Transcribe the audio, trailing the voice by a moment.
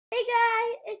Hey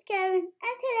guys, it's Kevin,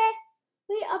 and today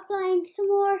we are playing some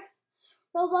more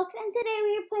Roblox, and today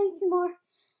we are playing some more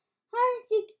Hide and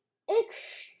Seek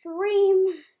Extreme.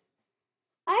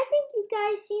 I think you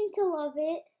guys seem to love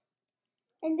it,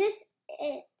 and this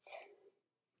it.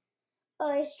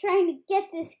 Oh, he's trying to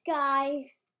get this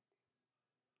guy.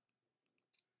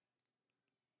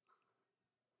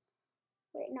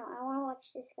 Wait, no, I want to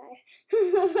watch this guy.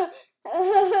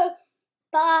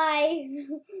 Bye.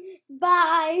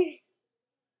 Bye.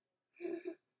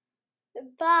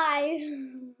 Bye.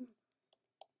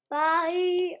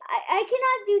 Bye. I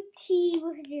cannot do T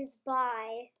with just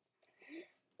bye.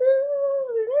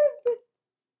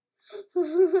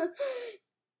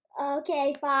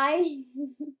 Okay, bye.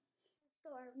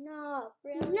 No,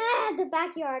 really? Nah, the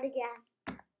backyard again.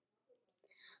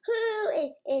 Who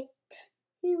is it?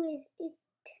 Who is it?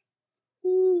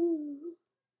 Who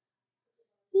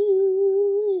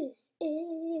is it?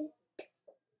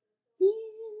 Who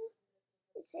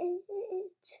is it?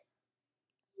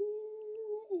 Who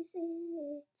is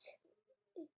it?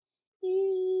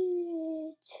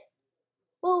 It.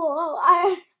 Whoa,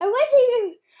 I wasn't even,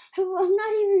 I'm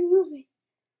not even moving.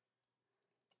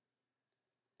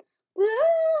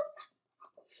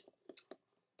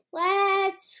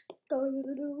 Let's go.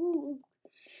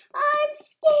 I'm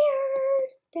scared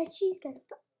that she's gonna.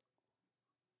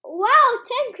 Wow,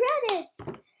 10 credits.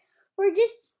 We're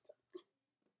just.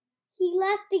 He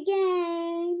left the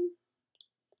game.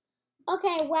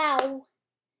 Okay, wow.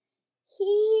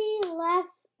 He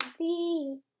left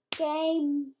the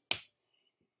game.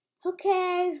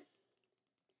 Okay.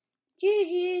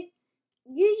 GG.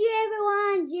 GG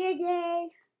everyone. GG.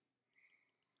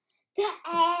 The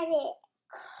attic.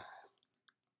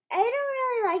 I don't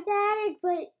really like the attic,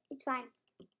 but it's fine.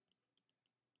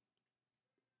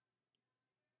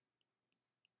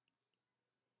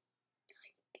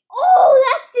 Oh,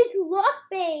 that's this look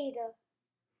bait.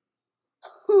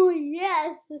 Oh,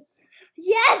 yes.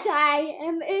 Yes, I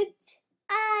am it.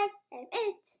 I am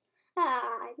it.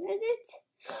 I'm it.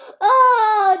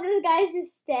 Oh, this guy's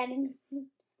just standing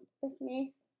with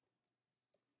me.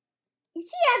 You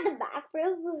see at the back,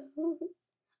 bro?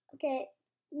 Okay,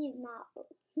 he's not.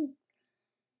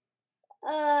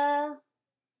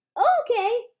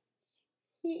 Okay.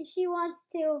 She wants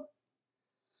to.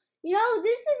 You know,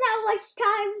 this is how much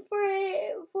time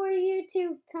for you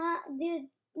to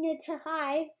to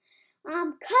hide.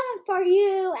 I'm coming for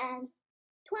you in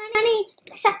 20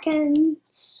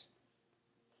 seconds.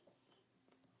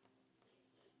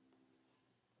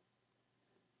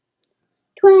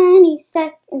 20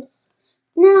 seconds.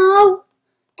 No,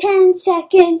 10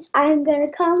 seconds. I'm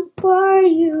gonna come for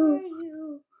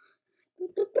you.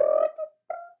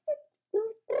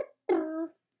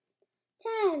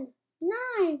 10,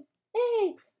 9,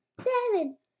 8,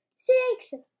 7,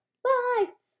 6, 5,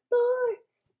 4,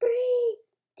 3,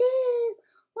 2,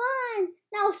 1.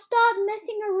 Now stop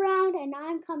messing around and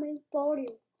I'm coming for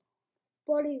you.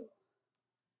 For you.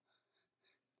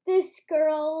 This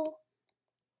girl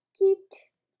kept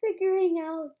figuring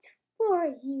out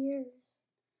for years.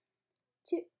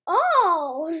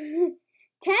 Oh!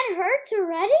 10 hurts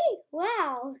already?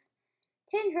 Wow.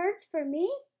 10 hurts for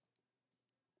me?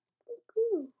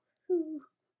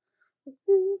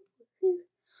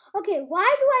 Okay,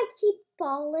 why do I keep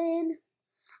falling?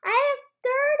 I have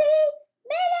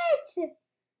 30 minutes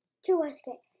to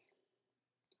escape.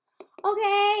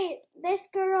 Okay, this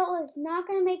girl is not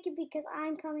gonna make it because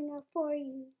I'm coming up for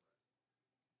you.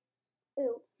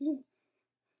 Ooh.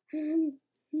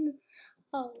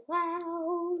 Oh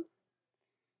wow.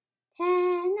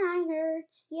 10, 9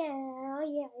 hurts. Yeah.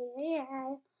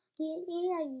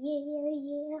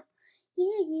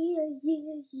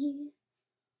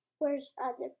 Where's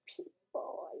other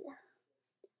people?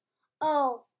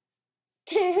 Oh.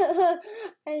 I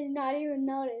did not even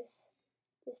notice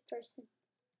this person.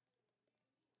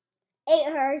 8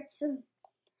 hurts.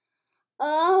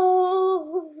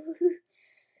 Oh.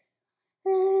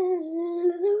 2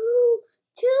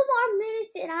 more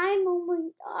minutes and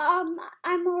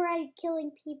I'm already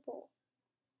killing people.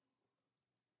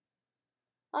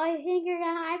 Oh, you think you're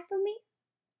gonna hide from me?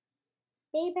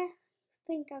 Baby, you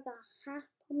think you're gonna hide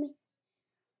from me?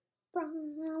 From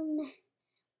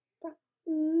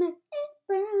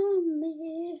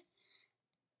me.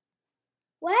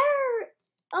 Where?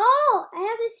 Oh, I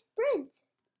have this sprint.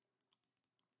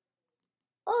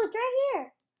 Oh, it's right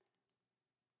here.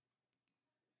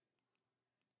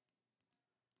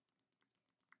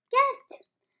 Get!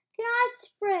 Cannot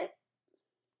sprint.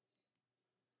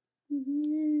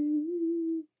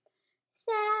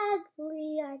 Sadly,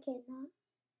 I cannot.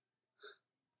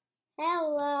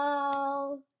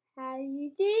 Hello. How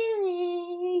you doing?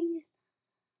 feelings.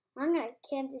 I'm gonna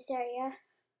camp this area.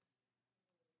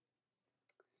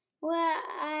 Well,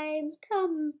 I'm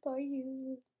coming for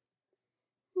you.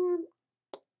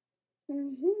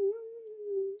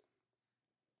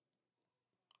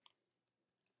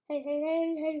 Hey, hey,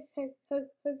 hey, hey, hey, hey,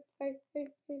 hey, hey, hey,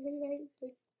 hey,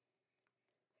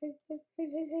 hey,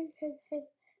 hey, hey, hey.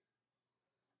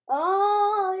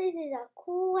 Oh, this is a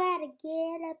cool way to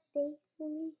get up there for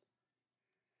me.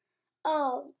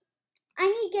 Oh, I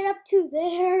need to get up to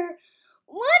there.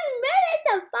 1 minute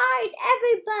to find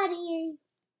everybody.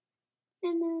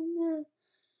 And then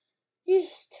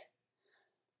just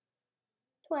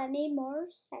 20 more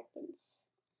seconds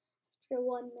after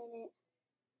 1 minute.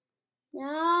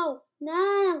 No,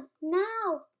 no,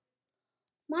 no.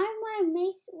 Why am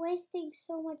I wasting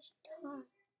so much time?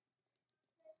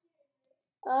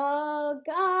 Oh,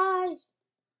 guys.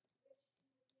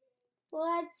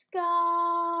 Let's go.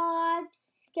 I'm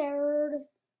scared.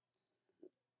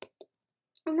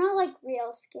 I'm not like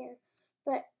real scared,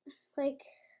 but like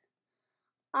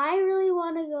I really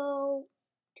want to go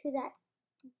to that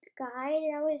guy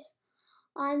that was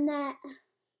on that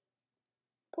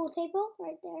pool table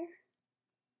right there.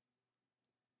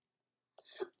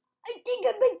 I think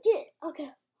I made it.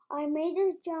 Okay, I made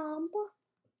a jump.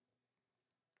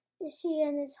 Is he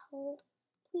in this hole?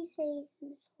 Please say he's in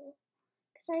this hole,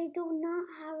 because I do not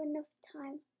have enough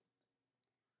time.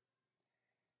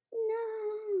 No,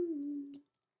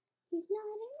 he's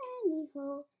not in any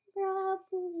hole.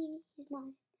 Probably he's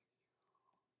not.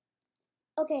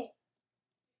 Okay,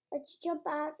 let's jump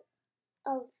out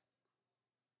of.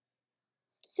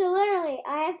 So literally,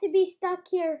 I have to be stuck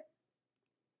here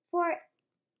for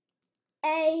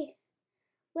a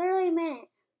literally minute.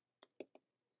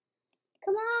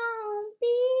 Come on,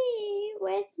 be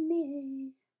with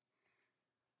me.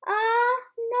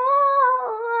 No.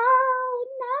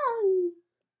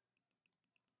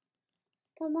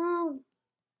 Come on.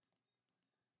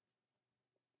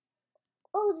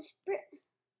 Oh, the sprint.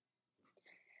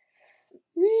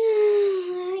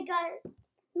 I got it.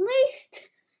 At least,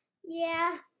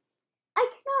 yeah. I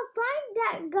cannot find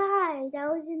that guy that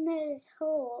was in those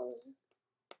holes.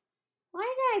 Why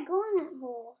did I go in that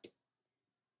hole?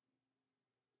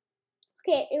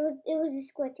 Okay, it was a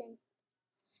squishing.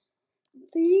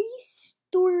 The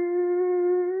story.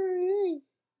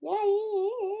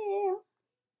 Yeah.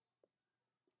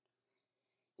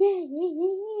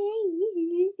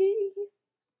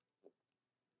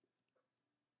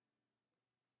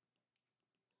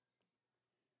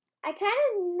 I kind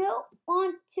of don't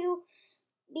want to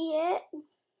be it.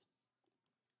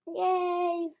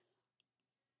 Yay.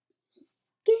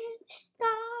 Get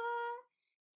started.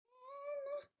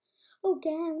 Oh,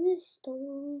 game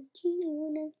starting.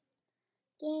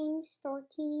 Game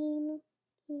starting.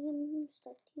 Game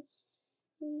starting.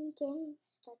 Game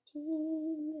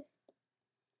starting.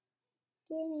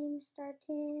 Game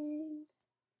starting.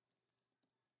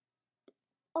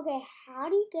 Okay, how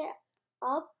do you get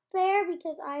up there?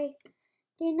 Because I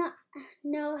did not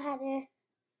know how to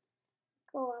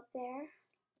go up there.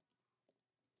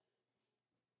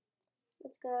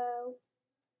 Let's go.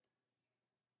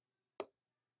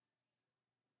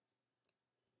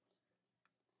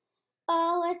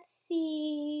 Let's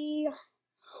see.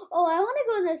 Oh, I want to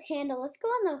go in those handles. Let's go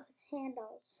in those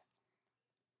handles.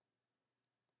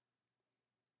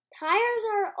 Tires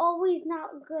are always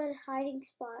not a good hiding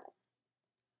spot.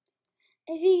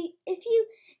 If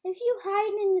you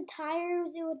hide in the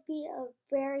tires, it would be a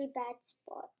very bad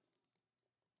spot.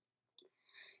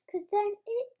 Cause then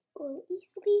it will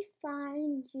easily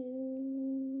find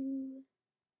you.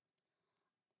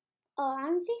 Oh,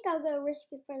 I think I'll go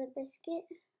risk it for the biscuit.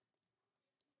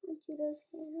 Into those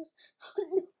handles.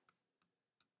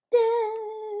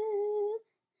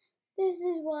 This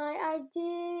is why I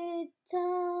did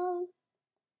tell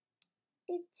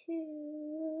it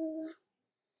to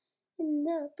in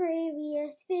the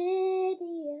previous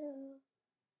video.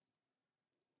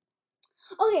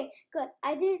 Okay, good.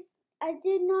 I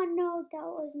did not know that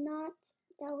was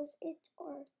it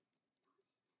or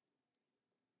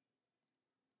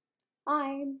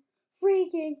I'm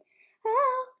freaking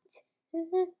out.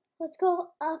 Let's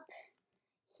go up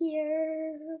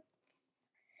here.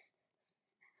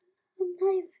 I'm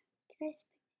not even. Can I speak?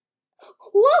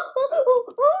 Whoa!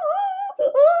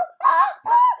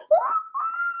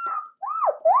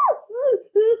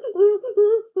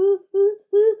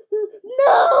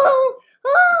 No!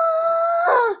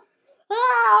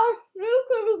 You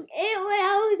couldn't eat when I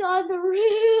was on the roof.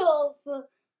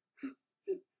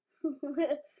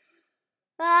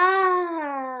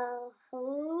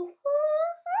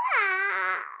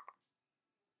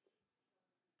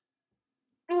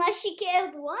 Now she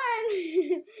killed 1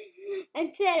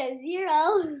 instead of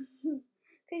 0.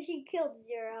 Because she killed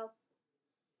 0.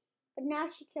 But now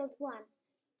she killed 1.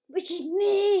 Which is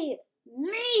me!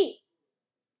 Me!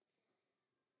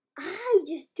 I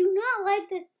just do not like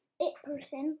this it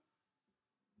person.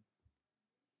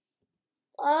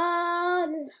 I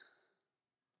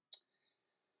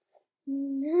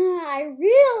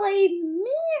really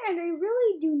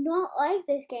do not like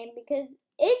this game because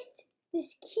it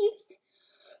just keeps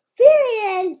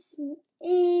experiencing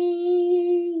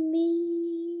me.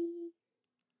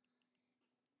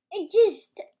 I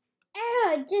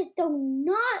just do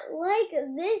not like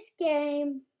this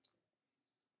game.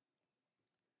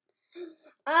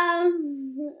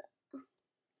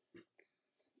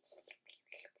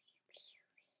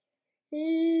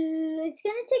 It's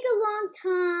gonna take a long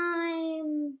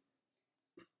time.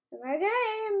 We're gonna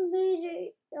end the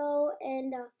video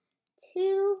in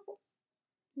 2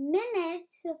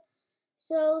 minutes,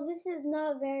 so this is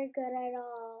not very good at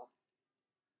all.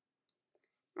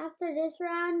 After this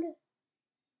round,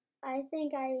 I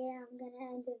think I am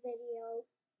gonna end the video.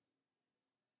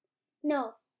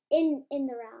 No, in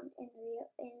the round, in the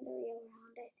real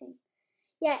round, I think.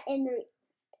 Yeah, in the.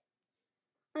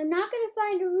 I'm not gonna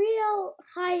find a real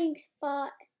hiding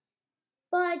spot,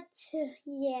 but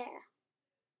yeah,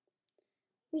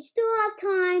 we still have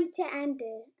time to end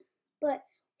it, but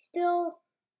still,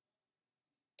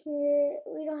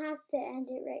 we don't have to end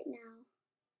it right now.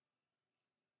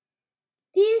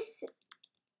 This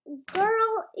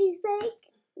girl is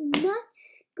like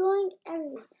nuts going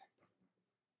everywhere.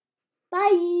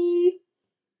 Bye.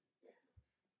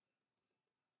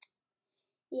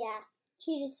 Yeah,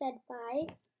 she just said bye.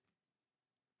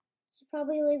 She's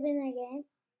probably leaving the game.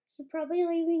 She's probably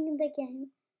leaving the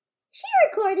game. She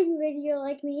recording video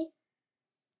like me.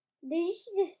 Did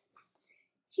she just?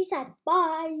 She said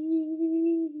bye.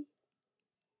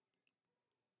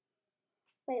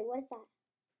 Wait, what's that?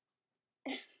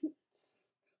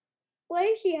 What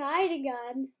is she hiding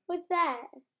on? What's that?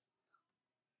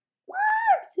 What?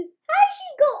 How did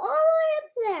she go all the way up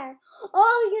there?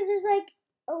 Oh, because there's like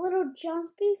a little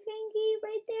jumpy thingy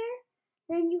right there.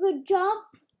 Then you could jump,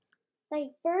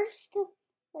 like burst,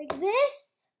 like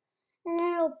this, and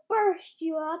then it'll burst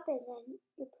you up, and then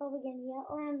you're probably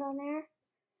gonna land on there.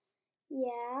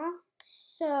 Yeah.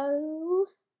 So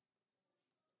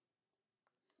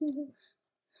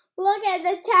look at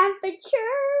the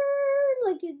temperature.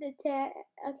 Look at the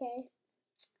okay.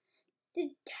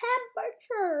 The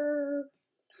temperature.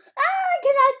 I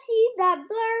cannot see that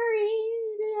blurry.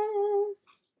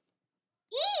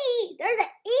 E! There's an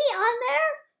E on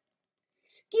there.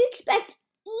 Do you expect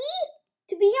E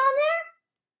to be on there?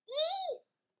 E!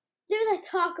 There's a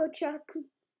taco truck.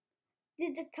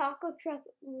 Did the taco truck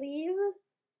leave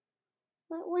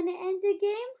when it ended the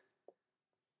game?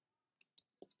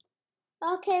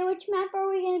 Okay, which map are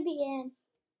we going to be in?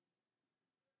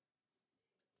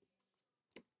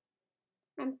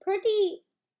 I'm pretty...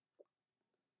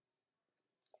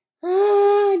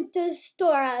 the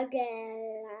store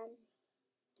again.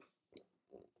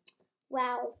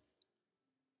 Wow.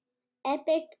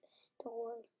 Epic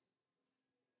store.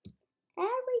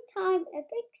 Every time,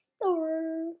 epic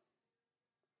store.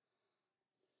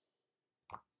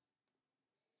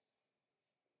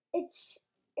 It's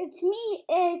me.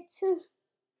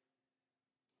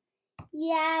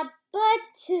 Yeah,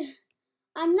 but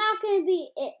I'm not gonna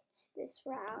be it this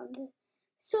round.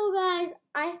 So guys,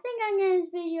 I think I'm gonna end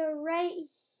this video right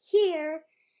here.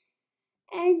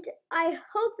 And I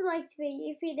hope you liked the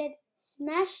video. If you did,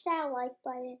 smash that like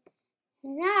button.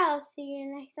 And I'll see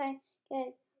you next time.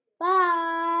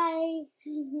 Goodbye.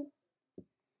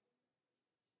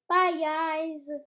 Bye guys.